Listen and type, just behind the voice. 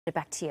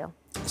Back to you.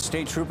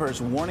 State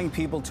troopers warning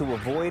people to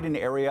avoid an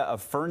area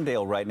of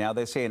Ferndale right now.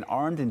 They say an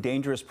armed and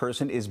dangerous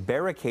person is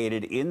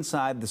barricaded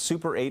inside the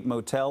Super 8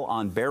 Motel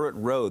on Barrett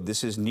Road.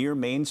 This is near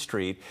Main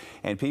Street,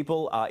 and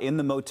people in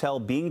the motel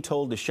being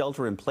told to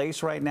shelter in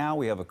place right now.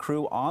 We have a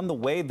crew on the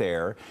way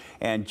there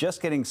and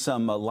just getting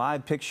some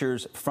live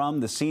pictures from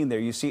the scene there.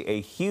 You see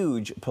a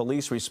huge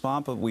police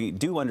response, but we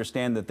do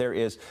understand that there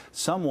is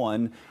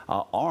someone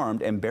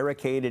armed and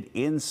barricaded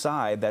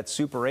inside that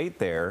Super 8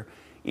 there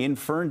in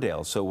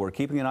Ferndale. So we're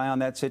keeping an eye on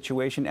that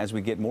situation. As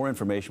we get more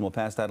information, we'll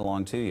pass that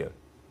along to you.